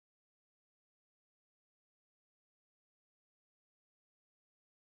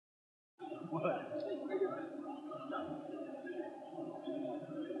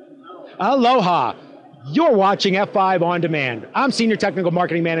Aloha. You're watching F5 On Demand. I'm Senior Technical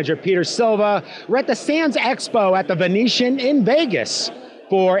Marketing Manager Peter Silva. We're at the Sands Expo at the Venetian in Vegas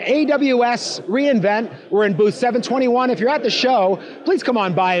for AWS reInvent. We're in booth 721. If you're at the show, please come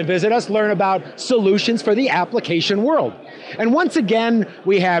on by and visit us, learn about solutions for the application world. And once again,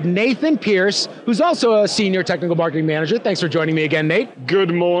 we have Nathan Pierce, who's also a Senior Technical Marketing Manager. Thanks for joining me again, Nate.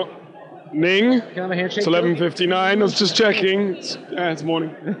 Good morning. Can I have a handshake? It's 11:59, I was just checking. It's morning.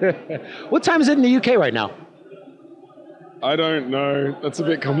 What time is it in the UK right now? I don't know. That's a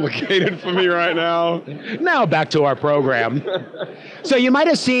bit complicated for me right now. Now back to our program. So you might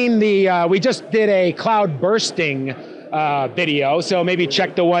have seen we just did a cloud bursting video, so maybe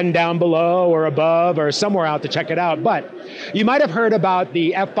check the one down below or above or somewhere out to check it out. But you might have heard about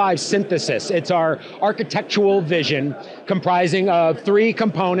the F5 synthesis. It's our architectural vision comprising of 3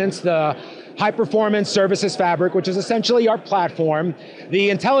 components: the high-performance services fabric, which is essentially our platform, the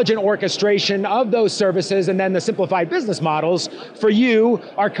intelligent orchestration of those services, and then the simplified business models for you,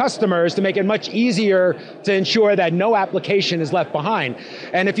 our customers, to make it much easier to ensure that no application is left behind.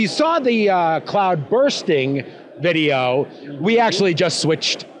 And if you saw the cloud bursting video, we actually just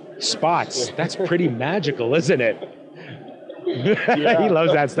switched spots. That's pretty magical, isn't it? He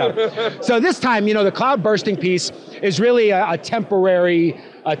loves that stuff. So this time, the cloud bursting piece is really a temporary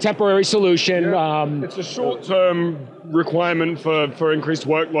solution. Yeah. It's a short-term requirement for increased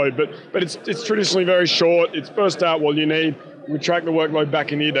workload, but it's traditionally very short. It's burst out what you need. We track the workload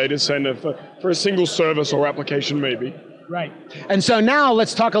back in your data center for a single service or application maybe. Right. And so now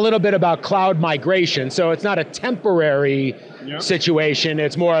let's talk a little bit about cloud migration. So it's not a temporary situation,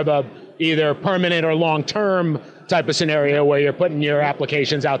 it's more of a either permanent or long-term type of scenario where you're putting your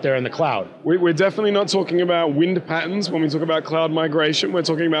applications out there in the cloud. We're definitely not talking about wind patterns when we talk about cloud migration. We're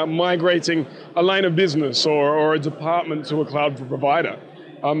talking about migrating a line of business or a department to a cloud provider.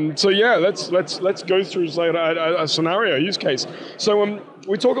 So yeah, let's go through a scenario, use case. So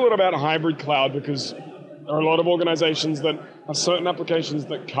we talk a lot about hybrid cloud because there are a lot of organizations that have certain applications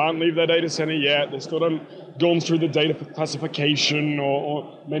that can't leave their data center yet. They still haven't gone through the data classification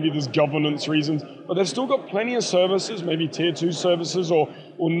or maybe there's governance reasons, but they've still got plenty of services, maybe tier 2 services or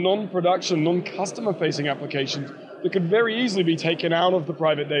non-production, non-customer facing applications that could very easily be taken out of the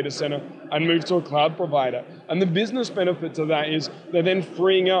private data center and moved to a cloud provider. And the business benefit to that is they're then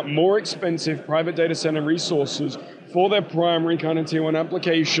freeing up more expensive private data center resources for their primary kind of tier 1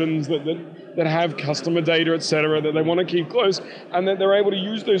 applications that have customer data, et cetera, that they want to keep close, and that they're able to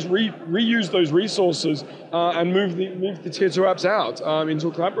use those reuse those resources and move the tier 2 apps out into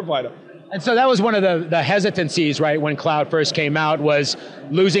a cloud provider. And so that was one of the hesitancies, right, when cloud first came out, was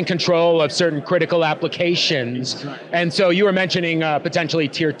losing control of certain critical applications. And so you were mentioning potentially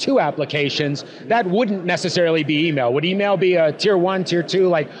tier 2 applications. That wouldn't necessarily be email. Would email be a tier 1, tier 2?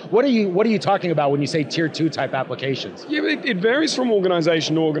 Like, what are you talking about when you say tier 2 type applications? Yeah, it varies from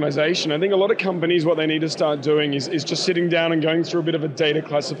organization to organization. I think a lot of companies, what they need to start doing is just sitting down and going through a bit of a data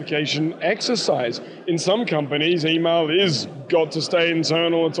classification exercise. In some companies, email is got to stay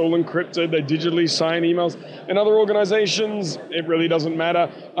internal, it's all encrypted. They digitally sign emails. In other organizations, it really doesn't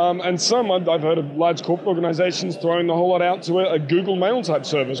matter. And some, I've heard of large corporate organizations throwing the whole lot out to a Google Mail type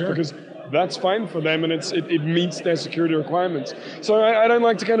service because that's fine for them and it meets their security requirements. So I don't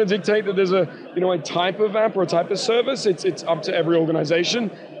like to kind of dictate that there's a type of app or a type of service. It's up to every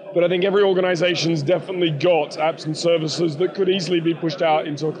organization. But I think every organization's definitely got apps and services that could easily be pushed out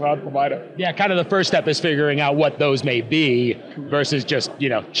into a cloud provider. Yeah, kind of the first step is figuring out what those may be versus just,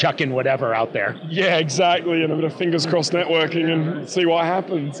 chucking whatever out there. Yeah, exactly, and a bit of fingers crossed networking and see what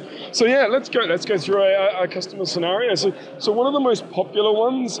happens. So yeah, let's go through a customer scenario. So one of the most popular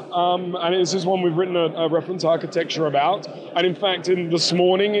ones, and this is one we've written a reference architecture about, and in fact, this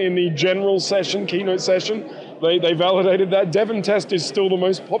morning in the general session, keynote session, they validated that Dev and Test is still the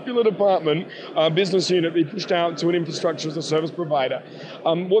most popular department, business unit, be pushed out to an infrastructure as a service provider.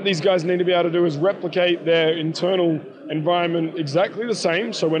 What these guys need to be able to do is replicate their internal environment exactly the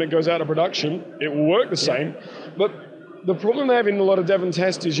same, so when it goes out of production, it will work the same. But the problem they have in a lot of Dev and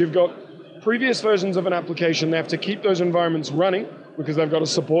Test is you've got previous versions of an application, they have to keep those environments running because they've got to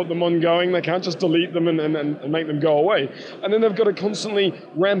support them ongoing. They can't just delete them and make them go away. And then they've got to constantly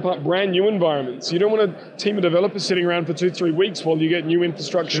ramp up brand new environments. You don't want a team of developers sitting around for 2-3 weeks while you get new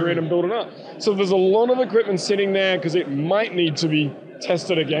infrastructure in and build it up. So there's a lot of equipment sitting there because it might need to be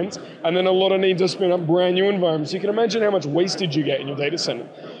tested against, and then a lot of need to spin up brand new environments. You can imagine how much wastage you get in your data center.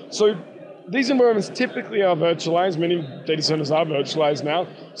 So these environments typically are virtualized. Many data centers are virtualized now.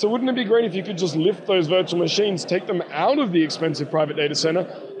 So wouldn't it be great if you could just lift those virtual machines, take them out of the expensive private data center,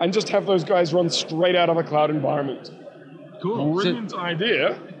 and just have those guys run straight out of a cloud environment? Cool. Brilliant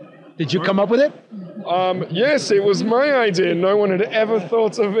idea. Did you come up with it? Yes, it was my idea. No one had ever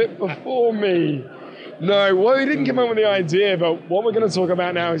thought of it before me. No, well, we didn't come up with the idea, but what we're going to talk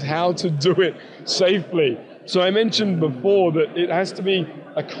about now is how to do it safely. So I mentioned before that it has to be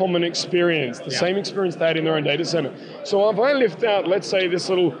a common experience, the same experience they had in their own data center. So if I lift out, let's say this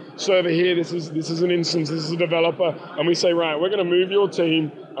little server here, this is an instance, this is a developer, and we say, right, we're going to move your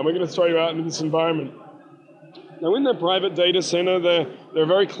team, and we're going to throw you out into this environment. Now in their private data center, they're a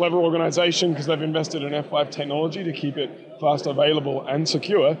very clever organization because they've invested in F5 technology to keep it fast, available, and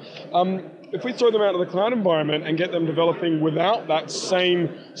secure. If we throw them out of the cloud environment and get them developing without that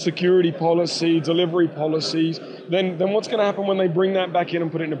same security policy, delivery policies, then what's going to happen when they bring that back in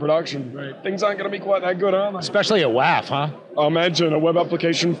and put it into production? Right. Things aren't going to be quite that good, are they? Especially a WAF, huh? Imagine a web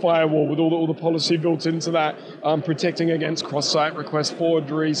application firewall with all the policy built into that, protecting against cross-site request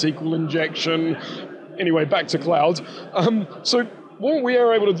forgery, SQL injection. Anyway, back to cloud. So what we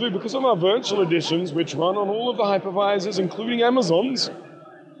are able to do, because of our virtual editions, which run on all of the hypervisors, including Amazon's,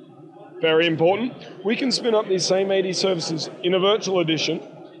 very important, we can spin up these same AD services in a virtual edition,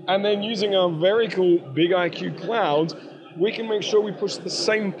 and then using our very cool Big IQ cloud, we can make sure we push the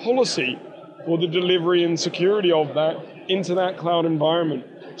same policy for the delivery and security of that into that cloud environment.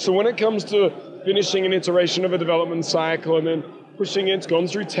 So when it comes to finishing an iteration of a development cycle and then pushing it, it's gone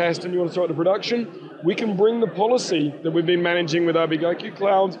through test and you want to start the production, we can bring the policy that we've been managing with our Big IQ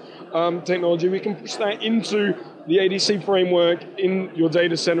cloud technology, we can push that into the ADC framework in your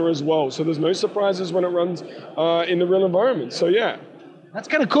data center as well. So there's no surprises when it runs in the real environment. So yeah. That's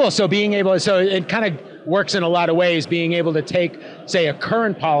kind of cool. So being able, so it kind of works in a lot of ways, being able to take, say, a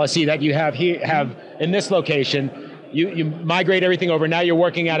current policy that you have in this location, you migrate everything over, now you're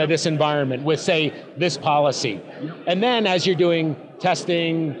working out of this environment with, say, this policy. And then as you're doing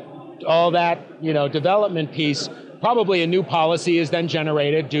testing, all that, development piece, probably a new policy is then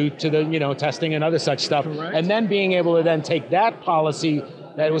generated due to the testing and other such stuff. Correct. And then being able to then take that policy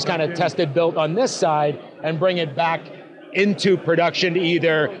that was kind of tested, built on this side, and bring it back into production to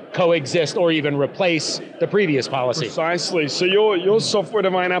either coexist or even replace the previous policy. Precisely. So your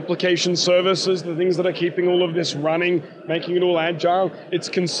software-defined application services, the things that are keeping all of this running, making it all agile, it's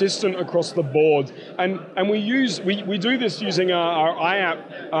consistent across the board. And we do this using our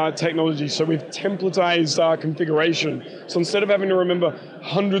IAP technology. So we've templatized our configuration. So instead of having to remember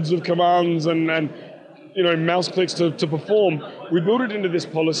hundreds of commands and mouse clicks to perform, we build it into this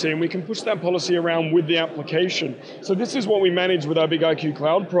policy and we can push that policy around with the application. So this is what we manage with our Big IQ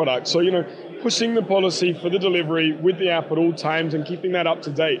Cloud product. So, pushing the policy for the delivery with the app at all times and keeping that up to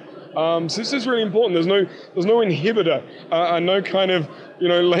date. So this is really important. There's no inhibitor, no kind of,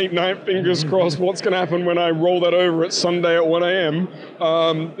 late night fingers crossed what's going to happen when I roll that over at Sunday at 1 a.m.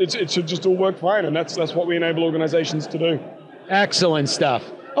 It should just all work fine, and that's what we enable organizations to do. Excellent stuff.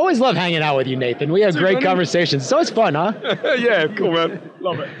 Always love hanging out with you, Nathan. We have great conversations. It's always fun, huh? Yeah, cool, man.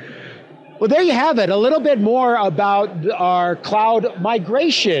 Love it. Well, there you have it. A little bit more about our cloud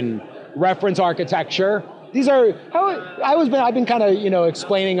migration reference architecture. These are, I've been kind of,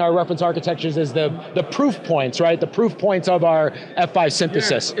 explaining our reference architectures as the proof points, right? The proof points of our F5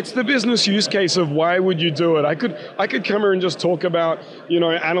 synthesis. Yeah, it's the business use case of why would you do it. I could come here and just talk about,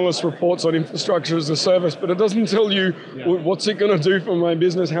 analyst reports on infrastructure as a service, but it doesn't tell you what's it going to do for my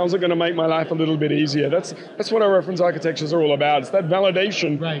business, how's it going to make my life a little bit easier. That's what our reference architectures are all about. It's that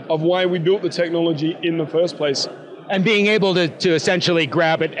validation of why we built the technology in the first place. And being able to essentially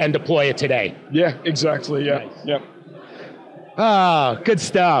grab it and deploy it today. Yeah, exactly, yeah. Nice. Yeah. Ah, good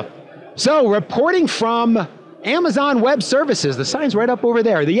stuff. So, reporting from Amazon Web Services, the sign's right up over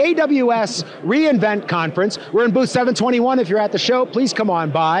there, the AWS reInvent Conference. We're in booth 721. If you're at the show, please come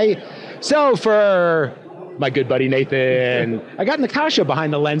on by. So, for my good buddy Nathan, I got Natasha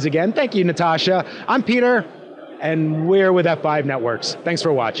behind the lens again. Thank you, Natasha. I'm Peter, and we're with F5 Networks. Thanks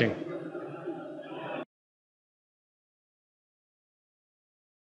for watching.